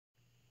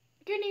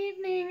Good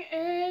evening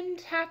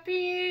and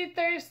happy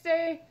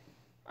Thursday.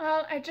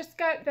 Well, I just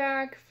got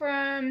back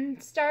from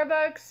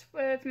Starbucks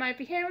with my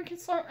behavior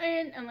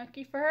consultant, and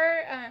lucky for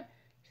her,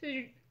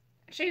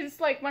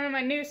 she's like one of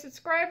my new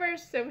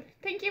subscribers, so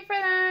thank you for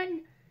that.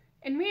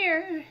 And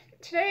we're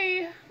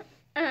today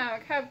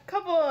have a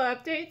couple of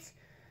updates.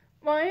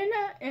 One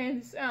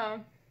is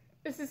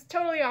this is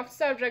totally off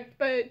subject,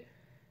 but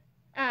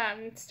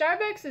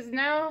Starbucks is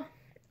now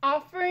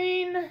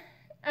offering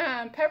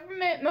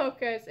peppermint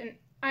mochas, and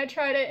I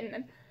tried it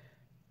and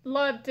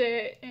loved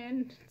it,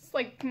 and it's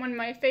like one of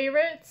my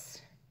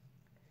favorites.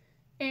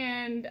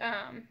 And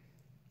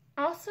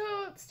also,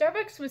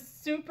 Starbucks was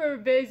super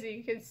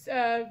busy because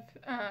of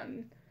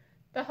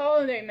the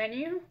holiday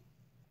menu.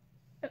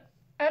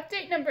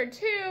 Update number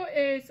 2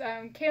 is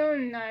Kealin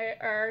and I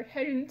are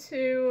heading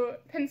to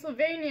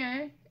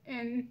Pennsylvania,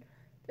 and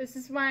this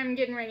is why I'm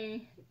getting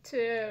ready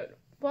to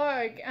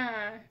vlog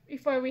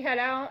before we head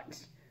out.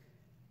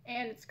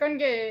 And it's going to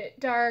get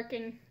dark,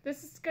 and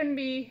this is going to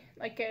be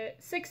like a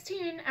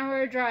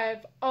 16-hour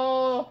drive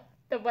all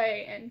the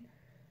way. And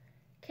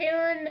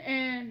Kealin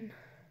and,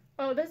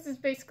 well, this is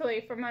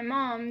basically for my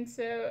mom,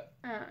 so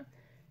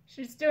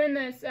she's doing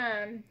this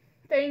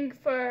thing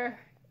for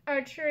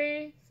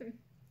archery.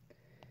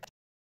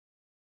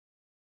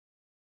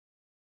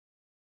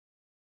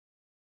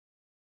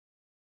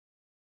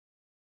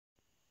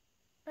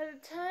 By the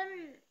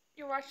time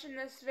you're watching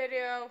this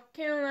video,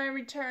 Kealin and I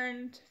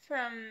returned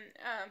from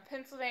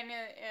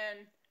Pennsylvania,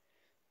 and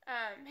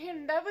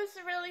man, that was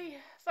a really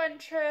fun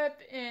trip,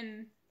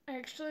 and I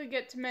actually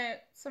get to meet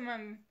some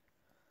of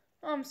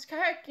Mom's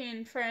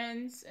kayaking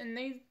friends, and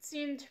they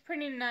seemed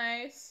pretty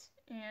nice.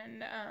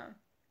 And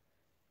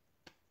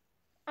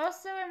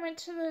also I went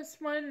to this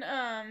one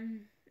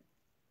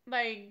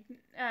I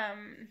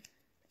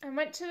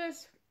went to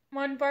this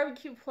one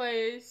barbecue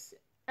place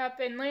up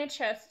in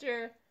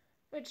Lancaster,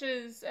 which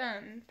is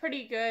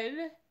pretty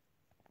good.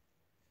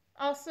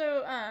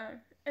 Also,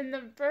 in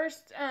the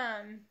first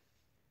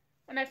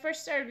when I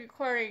first started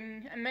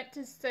recording, I meant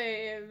to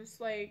say it was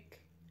like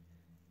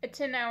a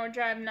 10-hour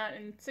drive, not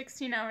a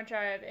 16-hour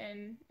drive,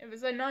 and it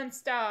was a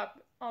non-stop,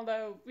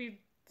 although we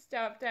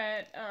stopped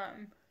at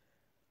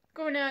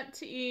going out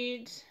to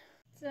eat.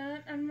 So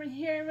I'm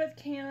here with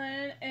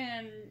Kealin,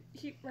 and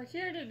we're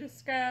here to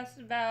discuss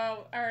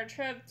about our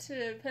trip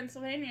to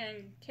Pennsylvania,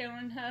 and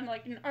Kealin had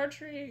like an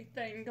archery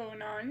thing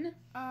going on.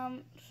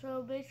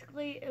 So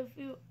basically,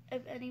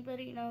 if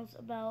anybody knows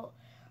about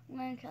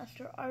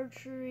Lancaster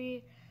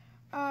Archery,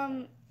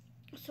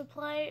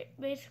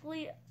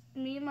 basically,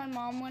 me and my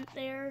mom went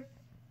there,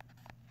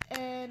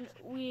 and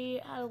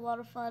we had a lot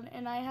of fun,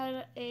 and I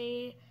had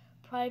a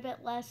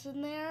private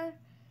lesson there,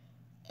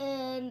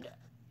 and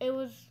it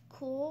was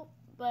cool,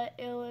 but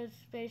it was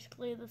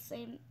basically the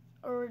same,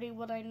 already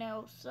what I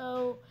know,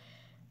 so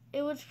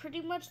it was pretty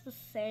much the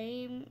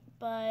same,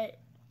 but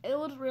it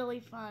was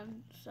really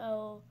fun,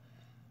 so,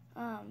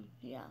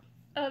 yeah.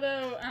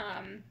 Although,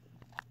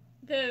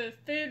 the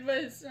food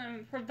was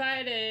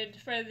provided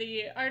for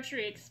the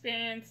archery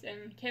experience,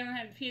 and Kealin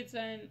had pizza,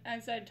 and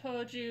as I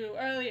told you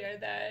earlier,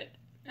 that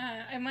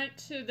I went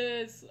to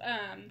this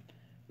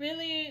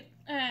really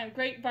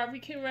great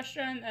barbecue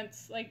restaurant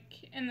that's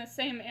like in the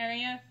same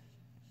area.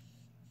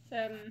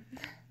 So,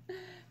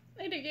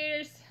 later,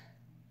 Gators.